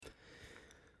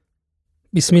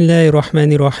بسم الله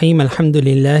الرحمن الرحيم الحمد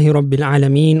لله رب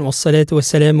العالمين والصلاة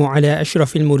والسلام على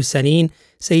أشرف المرسلين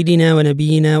سيدنا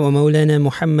ونبينا ومولانا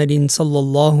محمد صلى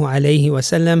الله عليه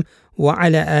وسلم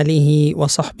وعلى آله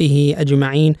وصحبه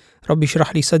أجمعين. رب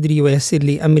اشرح لي صدري ويسر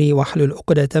لي أمري واحلل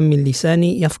عقدة من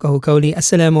لساني يفقه قولي.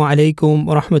 السلام عليكم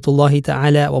ورحمة الله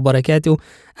تعالى وبركاته.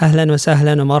 أهلا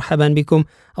وسهلا ومرحبا بكم.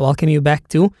 I welcome you back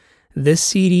to this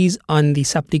series on the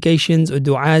supplications or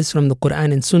du'as from the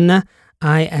Quran and Sunna.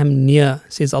 I am near,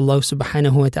 says Allah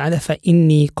subhanahu wa ta'ala,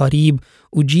 فَإِنِّي قَرِيبٌ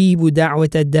أُجِيبُ دَعْوَةَ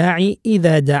الدَّاعِ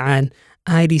إِذَا دَعَانِ.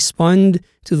 I respond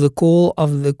to the call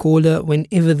of the caller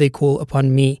whenever they call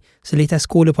upon me. So let us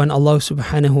call upon Allah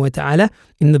subhanahu wa ta'ala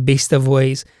in the best of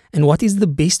ways. And what is the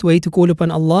best way to call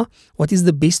upon Allah? What is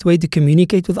the best way to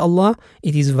communicate with Allah?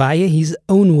 It is via His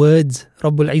own words,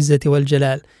 Rabbul Izzati wal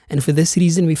Jalal. And for this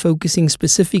reason, we're focusing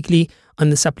specifically on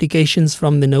the supplications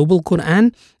from the Noble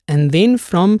Quran and then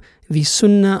from the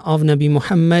Sunnah of Nabi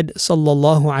Muhammad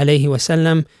sallallahu alayhi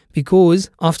wasallam, because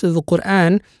after the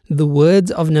Quran, the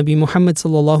words of Nabi Muhammad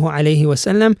sallallahu alayhi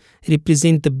wasallam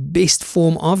represent the best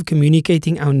form of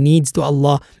communicating our needs to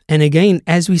Allah. And again,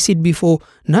 as we said before,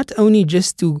 not only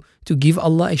just to give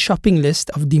Allah a shopping list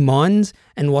of demands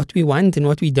and what we want and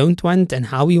what we don't want and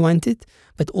how we want it,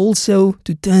 but also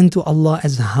to turn to Allah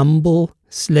as humble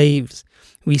slaves.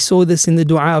 We saw this in the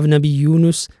dua of Nabi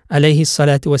Yunus alayhi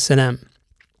salatu wassalam.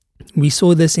 We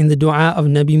saw this in the dua of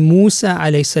Nabi Musa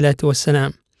alayhi salatu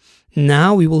wassalam.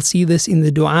 Now we will see this in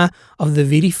the dua of the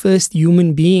very first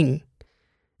human being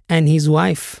and his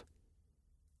wife,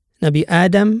 Nabi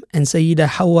Adam and Sayyida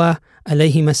Hawa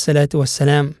alayhim as-salatu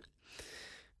wassalam.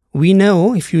 We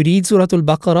know if you read Surah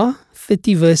Al-Baqarah,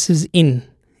 30 verses in,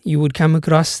 you would come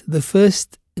across the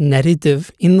first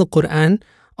narrative in the Quran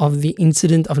of the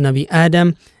incident of Nabi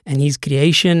Adam and his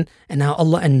creation, and how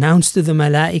Allah announced to the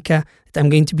Malaika that I'm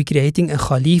going to be creating a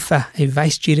Khalifa, a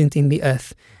vicegerent in the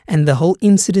earth. And the whole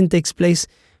incident takes place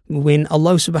when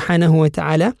Allah subhanahu wa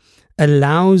ta'ala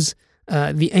allows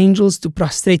the angels to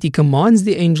prostrate. He commands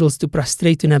the angels to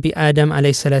prostrate to Nabi Adam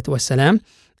alayhi salatu wasalam.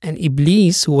 And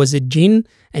Iblis, who was a jinn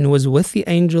and was with the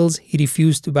angels, he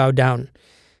refused to bow down.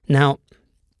 Now,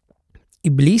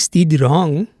 Iblis did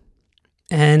wrong,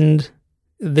 and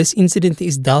this incident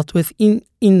is dealt with in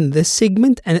this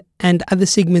segment and other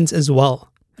segments as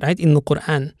well, right, in the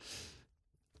Quran.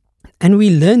 And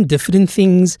we learn different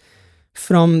things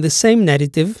from the same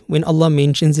narrative when Allah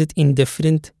mentions it in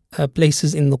different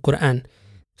places in the Quran.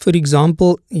 For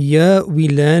example, here we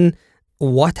learn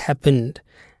what happened.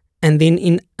 And then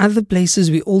in other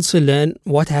places we also learn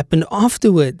what happened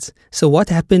afterwards. So what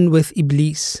happened with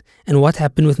Iblis and what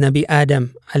happened with Nabi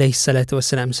Adam alayhi salatu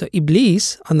wasalam. So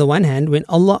Iblis, on the one hand, when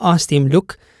Allah asked him,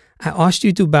 look, I asked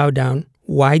you to bow down,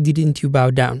 why didn't you bow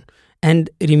down?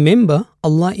 And remember,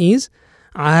 Allah is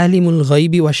Alimul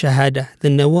Ghaibi wa Shahada,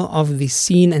 the knower of the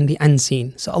seen and the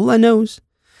unseen. So Allah knows.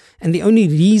 And the only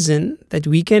reason that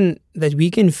we can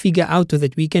figure out, or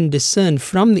that we can discern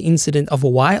from the incident of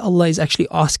why Allah is actually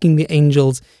asking the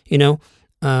angels, to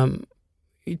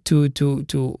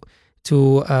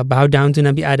bow down to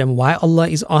Nabi Adam, why Allah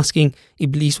is asking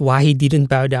Iblis why he didn't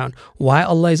bow down, why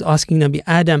Allah is asking Nabi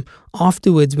Adam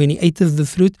afterwards when he ate of the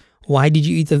fruit, why did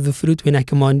you eat of the fruit when I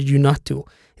commanded you not to?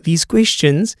 These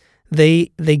questions, they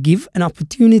give an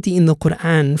opportunity in the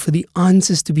Quran for the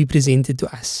answers to be presented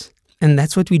to us. And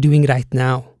that's what we're doing right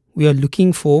now. We are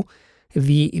looking for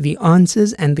the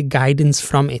answers and the guidance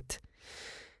from it.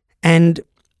 And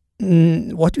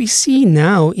what we see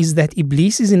now is that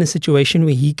Iblis is in a situation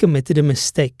where he committed a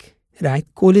mistake, right?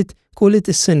 Call it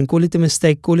a sin, call it a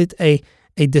mistake, call it a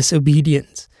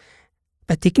disobedience.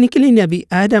 But technically Nabi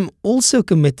Adam also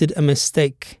committed a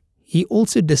mistake. He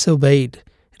also disobeyed,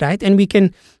 right? And we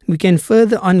can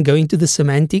further on go into the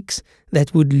semantics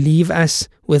that would leave us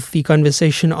with the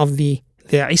conversation of the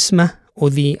isma, or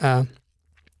the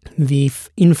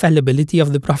infallibility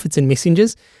of the prophets and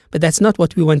messengers. But that's not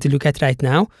what we want to look at right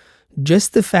now.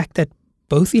 Just the fact that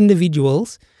both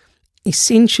individuals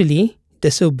essentially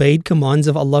disobeyed commands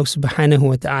of Allah subhanahu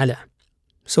wa ta'ala.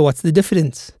 So what's the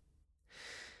difference?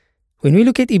 When we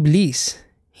look at Iblis,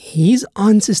 his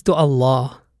answers to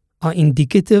Allah are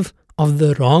indicative of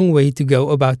the wrong way to go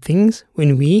about things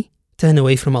when we turn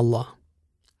away from Allah.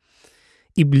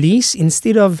 Iblis,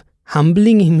 instead of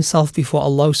humbling himself before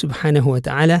Allah subhanahu wa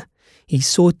ta'ala, he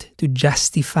sought to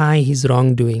justify his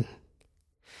wrongdoing.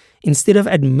 Instead of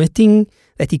admitting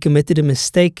that he committed a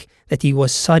mistake, that he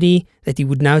was sorry, that he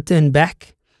would now turn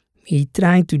back, he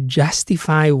tried to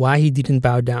justify why he didn't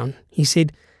bow down. He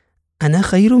said, Ana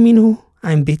khayru minhu,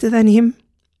 I'm better than him.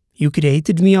 You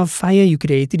created me of fire, you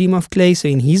created him of clay. So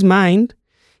in his mind,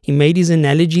 he made his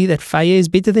analogy that fire is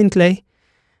better than clay.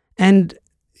 And,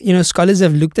 scholars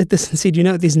have looked at this and said,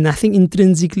 there's nothing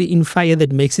intrinsically in fire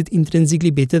that makes it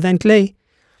intrinsically better than clay.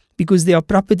 Because there are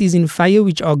properties in fire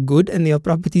which are good and there are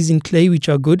properties in clay which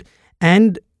are good,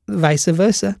 and vice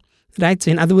versa. Right?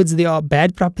 So in other words, there are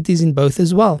bad properties in both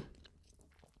as well.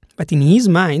 But in his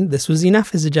mind, this was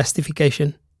enough as a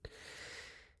justification.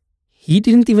 He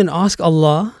didn't even ask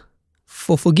Allah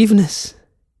for forgiveness.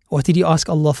 What did he ask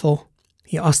Allah for?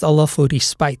 He asked Allah for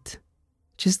respite.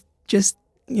 Just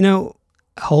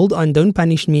hold on, don't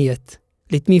punish me yet.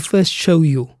 Let me first show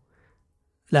you.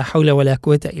 La hawla wa la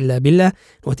quwwata illa billah.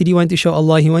 What did he want to show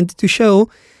Allah? He wanted to show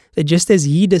that just as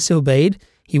he disobeyed,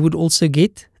 he would also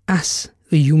get us,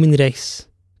 the human race,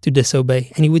 to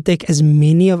disobey. And he would take as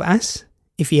many of us,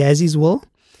 if he has his will,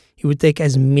 he would take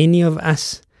as many of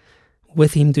us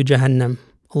with him to Jahannam.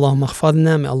 Allahumma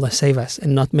khfadna, may Allah save us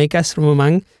and not make us from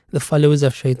among the followers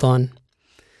of shaitan.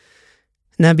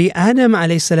 Nabi Adam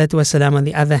alayhi salatu wasalam, on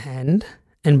the other hand,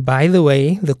 and by the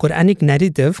way, the Quranic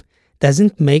narrative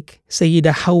doesn't make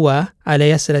Sayyidah Hawa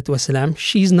alayhi salatu wasalam,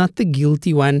 she's not the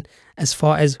guilty one as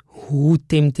far as who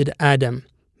tempted Adam.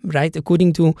 Right?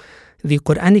 According to the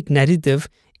Quranic narrative,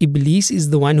 Iblis is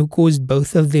the one who caused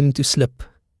both of them to slip.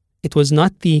 It was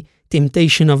not the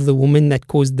temptation of the woman that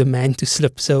caused the man to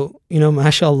slip. So,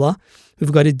 mashallah,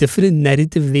 we've got a different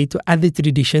narrative there to other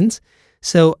traditions.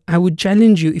 So I would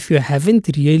challenge you, if you haven't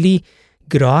really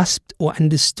grasped or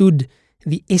understood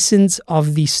the essence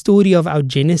of the story of our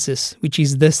Genesis, which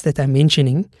is this that I'm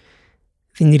mentioning,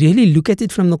 then really look at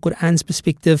it from the Quran's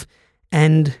perspective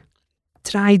and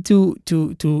try to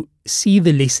see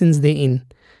the lessons therein.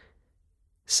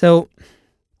 So,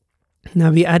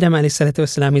 Nabi Adam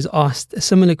ﷺ is asked a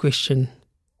similar question.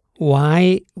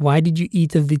 Why did you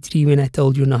eat of the tree when I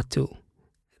told you not to?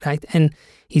 Right? And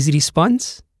his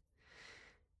response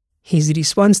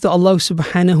to Allah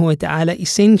subhanahu wa ta'ala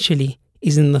essentially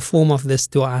is in the form of this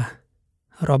dua.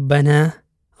 رَبَّنَا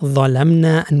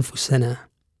ظَلَمْنَا أَنفُسَنَا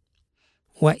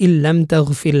وَإِن لَمْ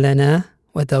تَغْفِرْ لَنَا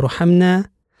وَتَرْحَمْنَا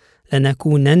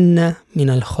لَنَكُونَنَّ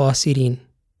مِنَ الْخَاسِرِينَ.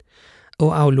 O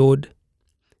our Lord,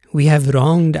 we have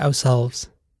wronged ourselves.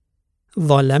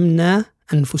 ظَلَمْنَا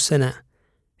أَنفُسَنَا.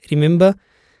 Remember,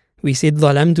 we said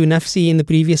ظَلَمْتُ نَفْسِي in the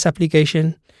previous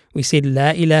application. We said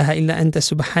La ilaha illa anta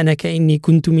subhanaka inni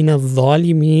kuntu min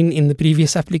al-zalimin in the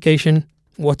previous application.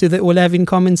 What do they all have in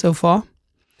common so far?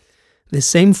 The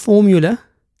same formula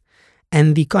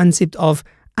and the concept of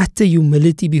utter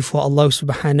humility before Allah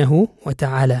subhanahu wa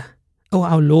ta'ala. Oh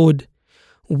our Lord,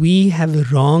 we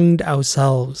have wronged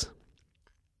ourselves.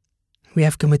 We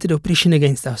have committed oppression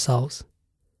against ourselves.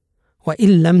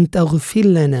 وَإِن لَمْ تَغْفِرْ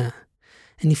لَنَا.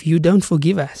 And if you don't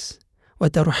forgive us,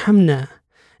 وَتَرْحَمْنَا,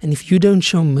 and if you don't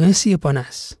show mercy upon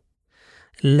us,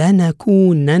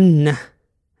 لَنَكُونَنَّ.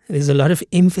 There's a lot of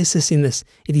emphasis in this.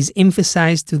 It is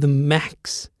emphasized to the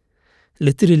max.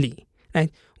 Literally,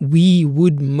 right? We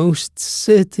would most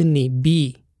certainly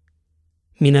be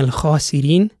min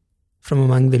al-khasirin, from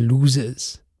among the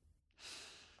losers.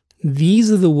 These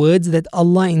are the words that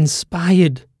Allah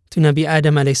inspired to Nabi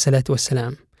Adam alayhi salatu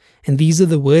wasalam. And these are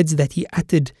the words that he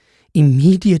uttered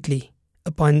immediately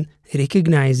upon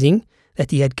recognizing that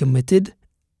he had committed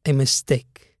a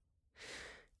mistake.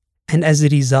 And as a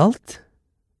result,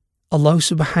 Allah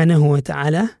subhanahu wa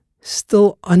ta'ala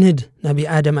still honored Nabi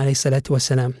Adam alayhi salatu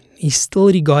wasalam. He's still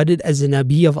regarded as a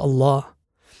Nabi of Allah.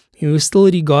 He was still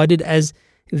regarded as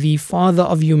the father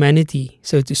of humanity,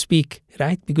 so to speak,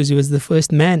 right? Because he was the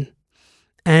first man.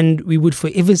 And we would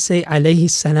forever say alayhi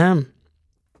salam.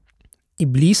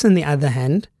 Iblis, on the other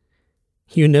hand,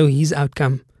 his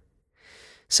outcome.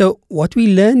 So what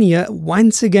we learn here,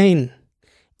 once again,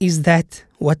 is that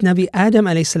what Nabi Adam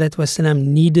ﷺ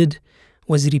needed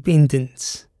was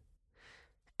repentance.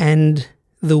 And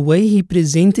the way he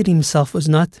presented himself was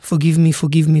not, forgive me,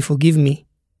 forgive me, forgive me.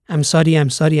 I'm sorry, I'm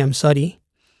sorry, I'm sorry.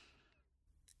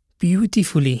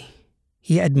 Beautifully,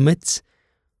 he admits,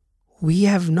 we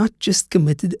have not just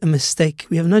committed a mistake.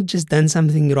 We have not just done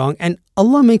something wrong. And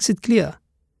Allah makes it clear.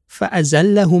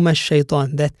 فَأَزَلَّهُمَا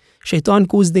الشَّيْطَانِ. That shaitan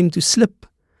caused them to slip.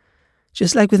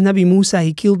 Just like with Nabi Musa,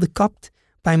 he killed the Copt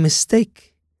by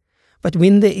mistake. But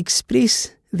when they express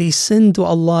their sin to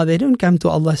Allah, they don't come to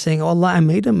Allah saying, oh Allah, I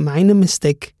made a minor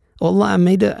mistake. Oh Allah, I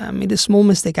made a small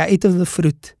mistake. I ate of the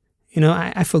fruit.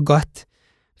 I forgot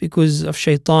because of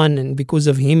shaitan and because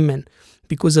of him and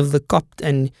because of the Copt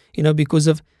and, because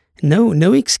of...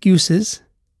 No excuses,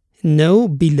 no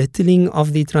belittling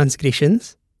of the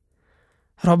transgressions.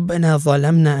 رَبَّنَا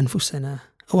ظَلَمْنَا أَنفُسَنَا.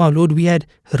 Oh our Lord, we had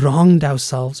wronged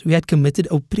ourselves. We had committed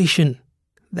oppression.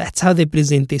 That's how they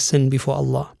present their sin before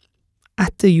Allah.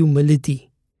 Utter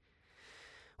humility.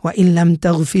 وَإِن لَمْ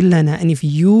تَغْفِرْ لَنَا. And if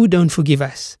you don't forgive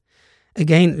us,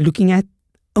 Again, looking at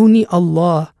only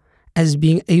Allah as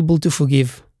being able to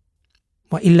forgive.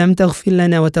 وَإِن لَمْ تَغْفِرْ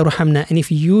لَنَا وَتَرْحَمْنَا, and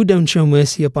if you don't show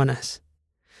mercy upon us.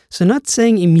 So not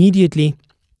saying immediately,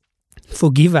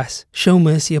 forgive us, show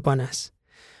mercy upon us,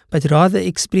 but rather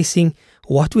expressing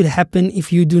what would happen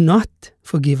if you do not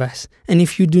forgive us, and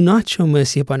if you do not show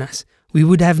mercy upon us. We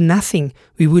would have nothing,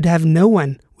 we would have no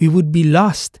one, we would be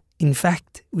lost. In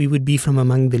fact, we would be from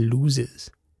among the losers.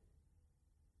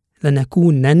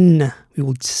 لَنَكُونَنَّ, we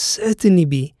would certainly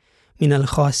be مِنَ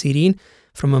الْخَاسِرِينَ,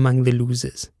 from among the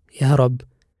losers. Ya Rabb,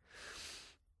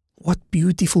 what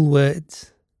beautiful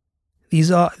words. These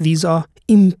are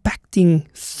impacting,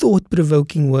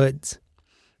 thought-provoking words.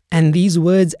 And these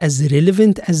words, as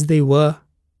relevant as they were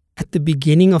at the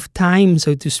beginning of time,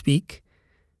 so to speak,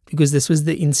 because this was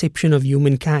the inception of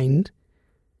humankind,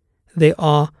 they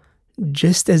are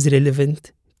just as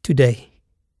relevant today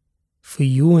for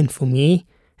you and for me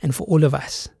and for all of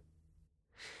us.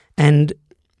 And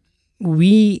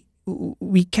we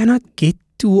cannot get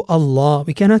to Allah,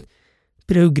 we cannot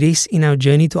progress in our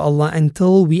journey to Allah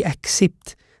until we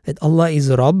accept that Allah is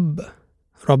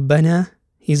Rabbana,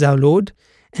 He's our Lord,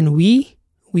 and we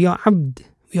are Abd,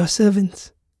 we are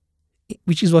servants,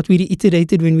 which is what we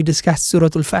reiterated when we discussed Surah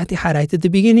Al-Fatiha right at the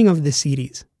beginning of this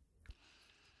series.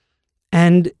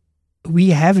 And we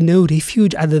have no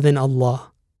refuge other than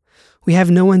Allah. We have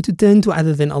no one to turn to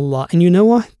other than Allah. And you know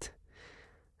what?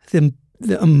 The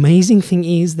amazing thing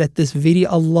is that this very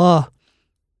Allah,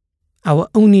 our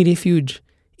only refuge,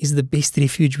 is the best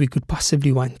refuge we could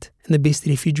possibly want and the best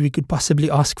refuge we could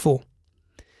possibly ask for.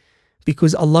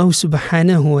 Because Allah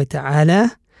subhanahu wa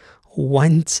ta'ala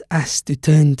wants us to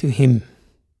turn to Him.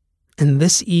 And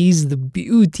this is the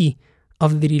beauty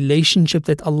of the relationship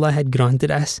that Allah had granted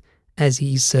us as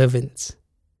His servants.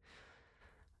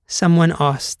 Someone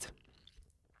asked,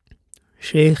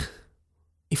 Shaykh,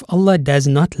 if Allah does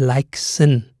not like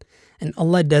sin, and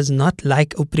Allah does not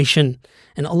like oppression,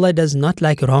 and Allah does not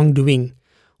like wrongdoing,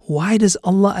 why does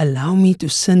Allah allow me to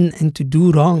sin and to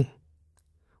do wrong?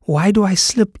 Why do I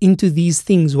slip into these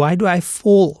things? Why do I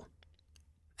fall?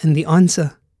 And the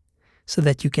answer, so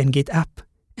that you can get up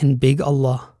and beg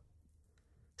Allah,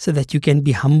 so that you can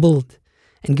be humbled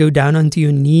and go down onto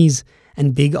your knees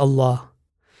and beg Allah.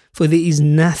 For there is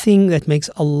nothing that makes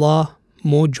Allah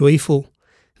more joyful.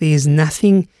 There is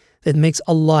nothing that makes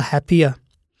Allah happier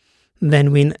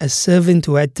than when a servant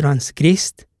who had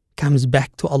transgressed comes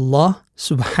back to Allah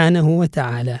subhanahu wa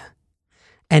ta'ala.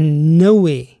 And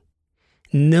nowhere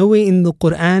in the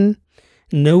Quran,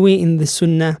 nowhere in the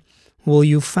Sunnah will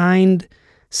you find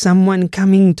someone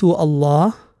coming to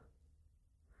Allah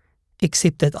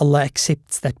except that Allah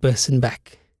accepts that person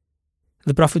back.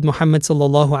 The Prophet Muhammad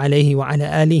sallallahu alayhi wa ala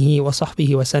alihi wa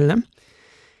sahbihi wa sallam,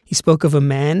 he spoke of a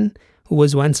man who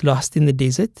was once lost in the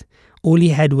desert. All he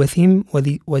had with him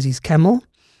was his camel,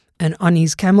 and on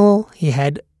his camel he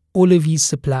had all of his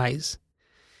supplies.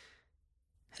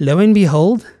 Lo and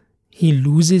behold, he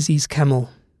loses his camel.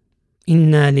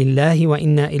 Inna lillahi wa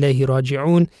inna ilayhi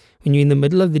raji'un. When you're in the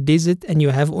middle of the desert and you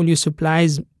have all your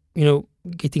supplies,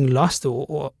 getting lost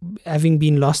or having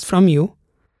been lost from you,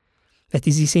 that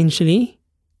is essentially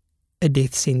a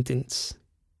death sentence,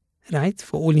 right?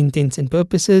 For all intents and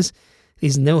purposes,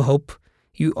 there's no hope.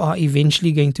 You are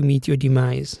eventually going to meet your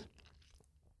demise.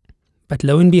 But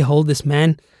lo and behold, this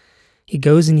man, he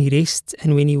goes and he rests,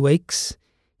 and when he wakes,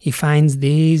 he finds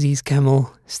there's his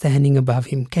camel standing above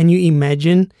him. Can you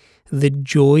imagine the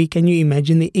joy? Can you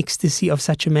imagine the ecstasy of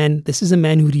such a man? This is a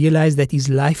man who realized that his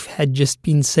life had just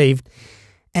been saved.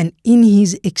 And in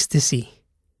his ecstasy,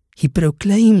 he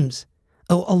proclaims,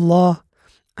 "Oh Allah,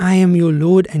 I am your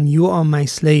Lord and you are my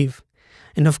slave."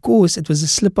 And of course, it was a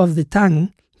slip of the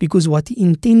tongue, because what he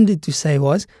intended to say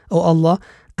was, "Oh Allah,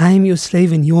 I am your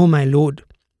slave and you are my Lord."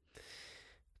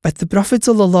 But the Prophet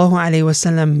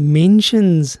ﷺ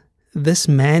mentions this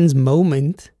man's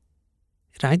moment,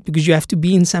 right? Because you have to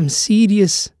be in some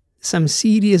serious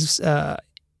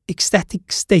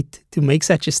ecstatic state to make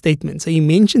such a statement. So he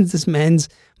mentions this man's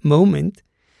moment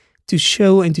to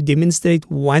show and to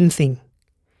demonstrate one thing.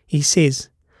 He says,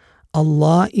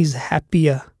 Allah is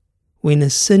happier when a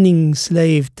sinning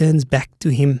slave turns back to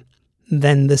him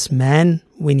than this man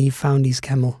when he found his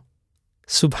camel.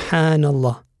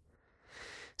 Subhanallah.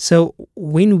 So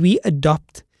when we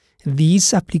adopt these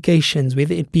supplications,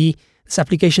 whether it be the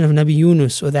supplication of Nabi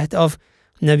Yunus or that of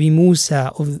Nabi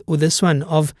Musa or this one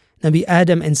of Nabi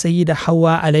Adam and Sayyida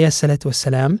Hawa alayhi salatu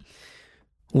wasalam,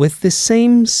 with the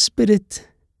same spirit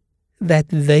that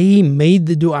they made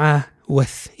the dua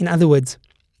with. In other words,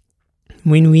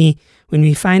 when we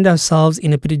find ourselves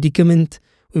in a predicament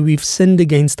where we've sinned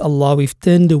against Allah, we've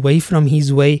turned away from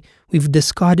His way, we've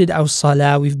discarded our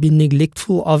salah, we've been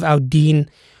neglectful of our deen,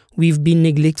 we've been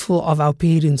neglectful of our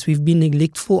parents, we've been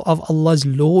neglectful of Allah's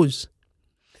laws.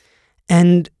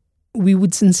 And we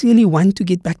would sincerely want to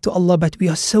get back to Allah, but we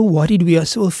are so worried, we are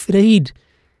so afraid,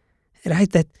 right?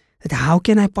 That how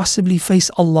can I possibly face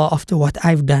Allah after what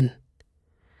I've done?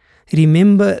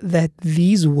 Remember that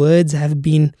these words have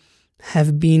been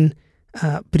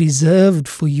preserved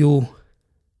for you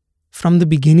from the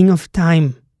beginning of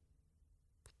time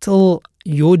till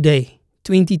your day,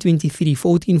 2023,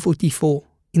 1444,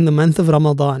 in the month of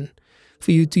Ramadan,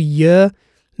 for you to hear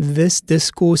this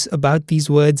discourse about these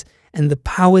words and the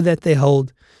power that they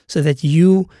hold, so that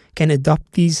you can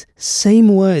adopt these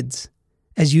same words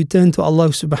as you turn to Allah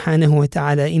subhanahu wa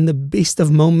ta'ala in the best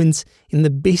of moments, in the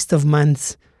best of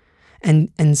months, and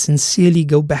sincerely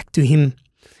go back to Him.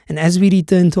 And as we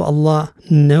return to Allah,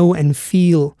 know and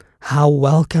feel how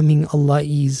welcoming Allah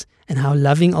is and how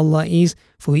loving Allah is,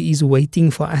 for He is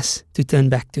waiting for us to turn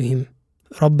back to Him.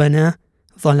 رَبَّنَا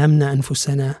ظَلَمْنَا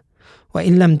أَنفُسَنَا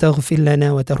وَإِن لَمْ تَغْفِرْ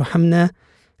لَنَا وَتَرْحَمْنَا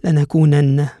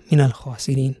لنكونن من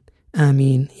الخاسرين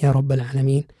آمين يا رب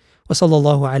العالمين وصلى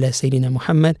الله على سيدنا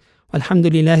محمد والحمد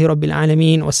لله رب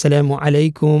العالمين والسلام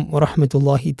عليكم ورحمة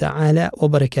الله تعالى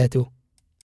وبركاته.